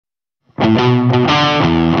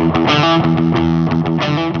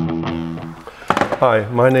Hi,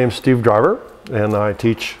 my name's Steve Driver, and I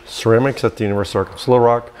teach ceramics at the University of Arkansas Little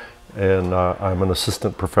Rock, and I'm an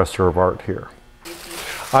assistant professor of art here.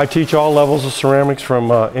 I teach all levels of ceramics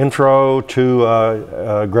from intro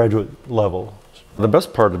to graduate level. The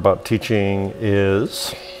best part about teaching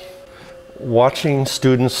is watching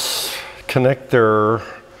students connect their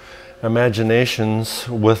imaginations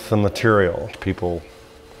with the material. People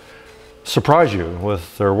surprise you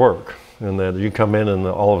with their work, and that you come in and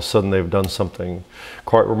all of a sudden they've done something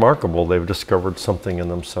quite remarkable. They've discovered something in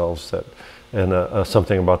themselves, that, and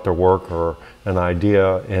something about their work or an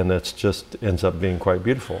idea, and it just ends up being quite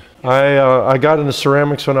beautiful. I got into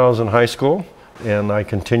ceramics when I was in high school, and I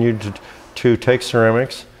continued to take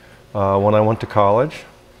ceramics when I went to college.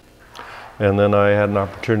 And then I had an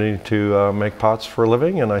opportunity to make pots for a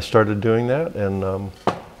living, and I started doing that, and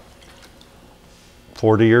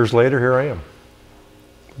 40 years later, here I am,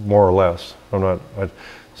 more or less.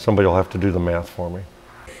 Somebody will have to do the math for me.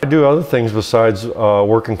 I do other things besides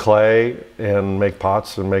work in clay and make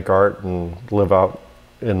pots and make art and live out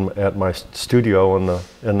at my studio in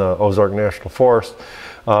the Ozark National Forest.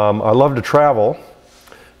 I love to travel,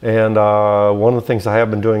 and one of the things I have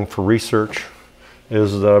been doing for research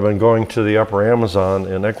is that I've been going to the upper Amazon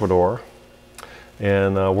in Ecuador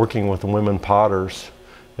and working with the women potters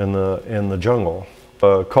in the jungle.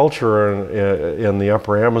 Culture in the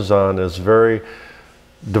upper Amazon is very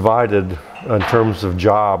divided in terms of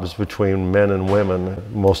jobs between men and women.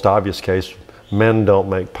 Most obvious case, men don't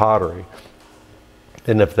make pottery.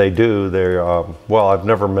 And if they do, well, I've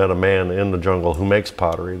never met a man in the jungle who makes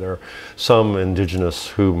pottery. There are some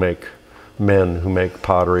indigenous men who make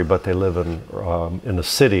pottery, but they live in a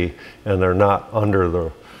city and they're not under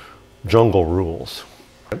the jungle rules.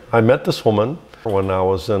 I met this woman when I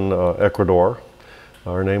was in Ecuador.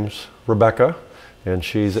 Her name's Rebecca, and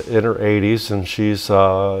she's in her 80s, and she's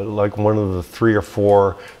like one of the 3 or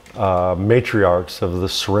 4 matriarchs of the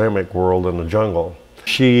ceramic world in the jungle.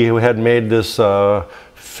 She had made this male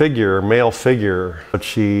figure, but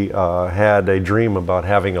she had a dream about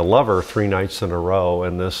having a lover 3 nights in a row,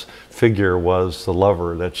 and this figure was the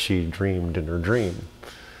lover that she dreamed in her dream.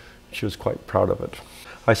 She was quite proud of it.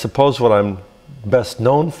 I suppose what I'm best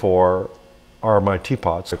known for are my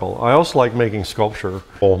teapots. I also like making sculpture,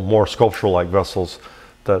 or more sculptural-like vessels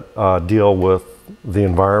that deal with the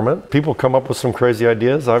environment. People come up with some crazy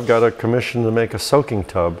ideas. I've got a commission to make a soaking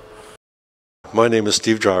tub. My name is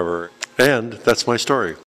Steve Driver, and that's my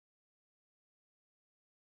story.